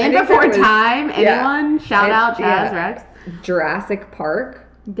 Land I think Before that was- Time, yeah. anyone? Shout And- out Chaz yeah. Rex. Jurassic Park,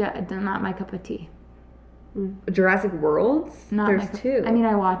 Yeah, they're not my cup of tea. Jurassic Worlds. Not There's my cup- 2. I mean,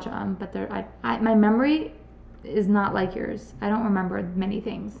 I watch them, but they're my memory is not like yours. I don't remember many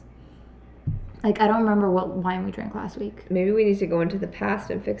things. Like I don't remember what wine we drank last week. maybe we need to go into the past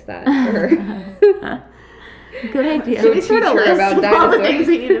and fix that. For her. Good idea. Should we start a teach her list about of all the things dinosaurs.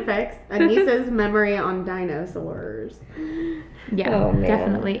 we need to fix? Anissa's memory on dinosaurs. Yeah, Oh, man.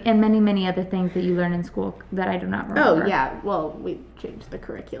 definitely, and many, many other things that you learn in school that I do not remember. Oh, yeah. Well, we changed the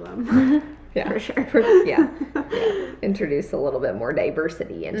curriculum. Yeah. For sure. yeah. Introduce a little bit more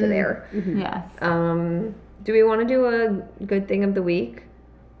diversity into there. Yes. Do we want to do a good thing of the week?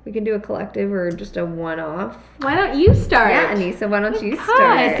 We can do a collective or just a one-off. Why don't you start? Yeah, Anissa, why don't you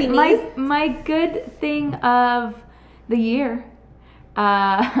Gosh, start? my good thing of the year.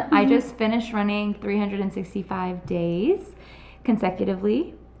 I just finished running 365 days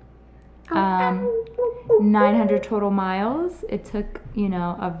consecutively. 900 total miles. It took,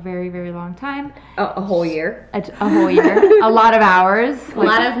 a very, very long time. A whole year. A whole year. A lot of hours. A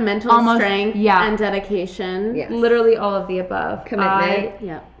lot of mental strength yeah. and dedication. Yes. Literally all of the above. Commitment.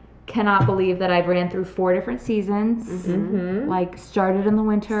 Yep. Cannot believe that I ran through 4 different seasons. Mm-hmm. Like started in the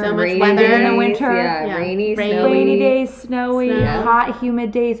winter, So much Rainy weather days, in the winter, Yeah, rainy, Rainy. snowy. rainy days, snowy, Snow. hot,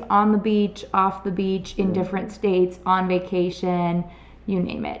 humid days on the beach, off the beach, in different states, on vacation, you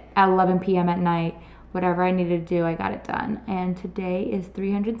name it. At 11 p.m. at night, whatever I needed to do, I got it done. And today is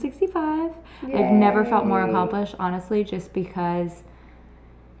 365. I've never felt more Yay. accomplished, honestly, just because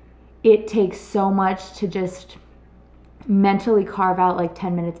it takes so much to just mentally carve out like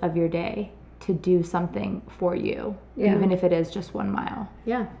 10 minutes of your day to do something for you, Yeah. even if it is just 1 mile.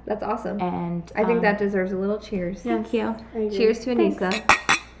 Yeah. That's awesome. And I think that deserves a little cheers. Thank you. I agree. Cheers to Thanks.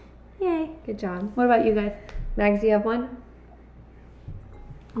 Anissa. Yay. Good job. What about you guys? Mags, do you have one?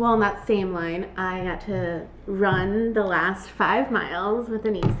 Well, in that same line, I got to run the last 5 miles with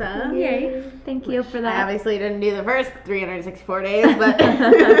Anissa. Yay. Thank you for I that. obviously didn't do the first 364 days, but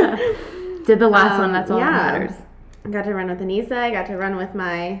Did the last one, that's all yeah. that matters. I got to run with Anissa. I got to run with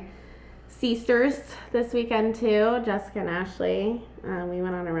my sisters this weekend too, Jessica and Ashley. We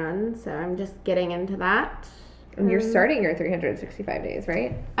went on a run, so I'm just getting into that. And you're starting your 365 days,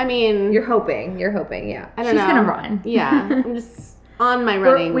 right? I mean, You're hoping, yeah. I don't She's know. gonna run. Yeah, I'm just on my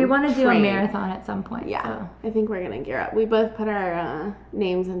running. We want to do a train. marathon at some point. Yeah, So. I think we're gonna gear up. We both put our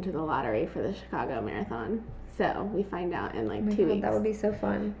names into the lottery for the Chicago Marathon, so we find out in like 2 weeks. That would be so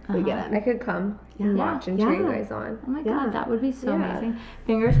fun. We get in. I could come and watch and cheer you guys on. Oh my Yeah. god, that would be so Yeah. amazing.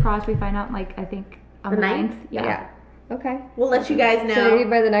 Fingers crossed we find out, like, I think on The the 9th? 9th. Yeah. Okay. We'll let you guys know. So maybe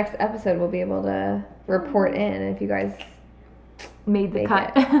by the next episode we'll be able to report in if you guys Made the Make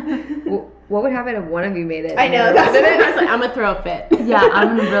cut. what would happen if one of you made it? I know. and That's the what rest I was like, I'm gonna throw a fit. Yeah,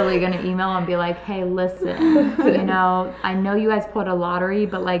 I'm really gonna email and be like, hey, listen, you know, I know you guys put a lottery,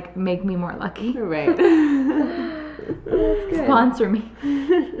 but like, make me more lucky. Right. That's good. Sponsor me.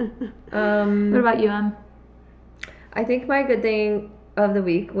 What about you, Em? I think my good thing of the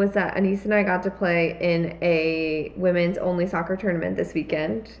week was that Anissa and I got to play in a women's only soccer tournament this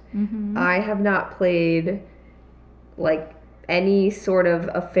weekend. Mm-hmm. I have not played like any sort of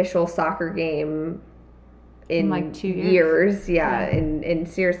official soccer game in like 2 years. Yeah, and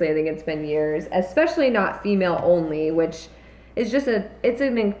seriously, I think it's been years, especially not female only, which is just it's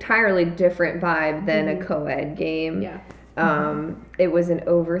an entirely different vibe than a co-ed game. Yeah. It was an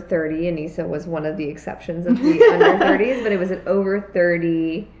over 30. Anissa was one of the exceptions of the under 30s, but it was an over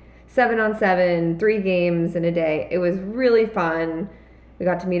 30, 7-on-7, 3 games in a day. It was really fun. We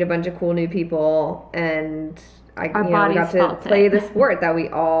got to meet a bunch of cool new people, and we got to felt play it. the sport that we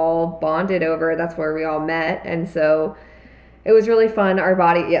all bonded over. That's where we all met, and so it was really fun.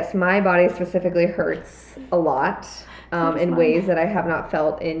 My body specifically hurts a lot in ways that I have not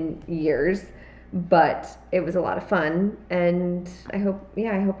felt in years. But it was a lot of fun, and I hope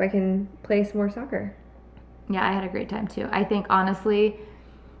I can play some more soccer. Yeah, I had a great time too. I think honestly,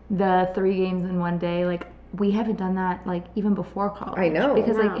 the 3 games in one day, like, we haven't done that like even before college. I know.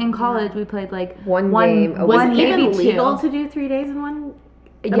 because No, like in college we played like One game a Was week. it even maybe legal 2. to do 3 days in one?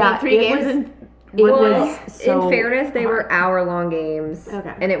 Yeah, 3 it games was- in. It Well, was so in fairness, they hard. were hour-long games,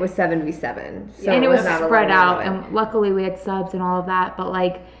 Okay. and it was 7v7. So and it was not a spread long out, game. and luckily we had subs and all of that. But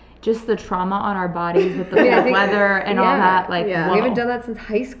like, just the trauma on our bodies with the I mean, I think- weather and all yeah. that, like, Yeah. whoa. We haven't done that since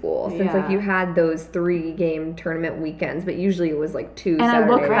high school, since like Yeah. you had those 3-game tournament weekends, but usually it was like 2 And I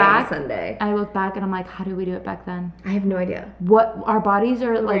Saturday look and back, Sunday. I look back and I'm like, how did we do it back then? I have no idea. What our bodies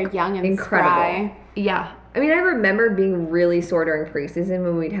are We're like, young and incredible. spry. yeah. I mean, I remember being really sore during preseason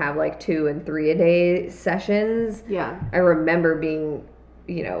when we'd have like 2 and 3 a day sessions. Yeah. I remember being,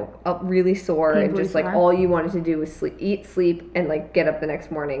 really sore and Painfully just like sore. all you wanted to do was eat, sleep, and like get up the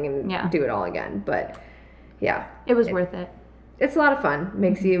next morning and Yeah. do it all again. But yeah, It was worth it. it's a lot of fun.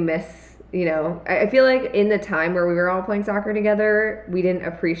 Makes you miss, I feel like in the time where we were all playing soccer together, we didn't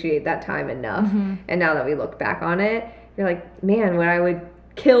appreciate that time enough. Mm-hmm. And now that we look back on it, you're like, man, when I would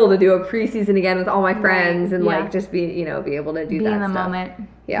kill to do a preseason again with all my friends and Yeah. like just be able to do Be that in the stuff. moment.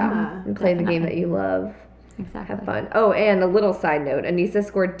 Yeah. Yeah, And play the game definitely. that you love. Exactly. Have fun. Oh, and a little side note, Anissa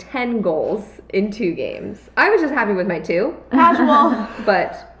scored 10 goals in 2 games. I was just happy with my 2. Casual.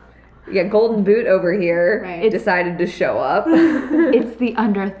 But yeah, Golden Boot over here Right. decided to show up. It's the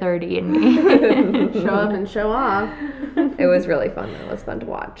under 30 in me. Show up and show off. It was really fun though. It was fun to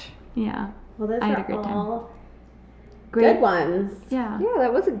watch. Yeah. Well, those I had are a great time. all Great. good ones. Yeah. Yeah,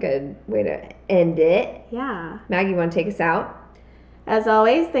 that was a good way to end it. Yeah. Maggie, you want to take us out? As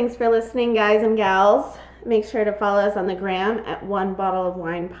always, thanks for listening, guys and gals. Make sure to follow us on the gram at One Bottle of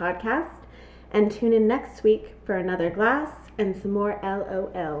Wine Podcast. And tune in next week for another glass and some more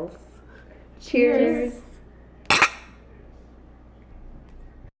LOLs. Cheers.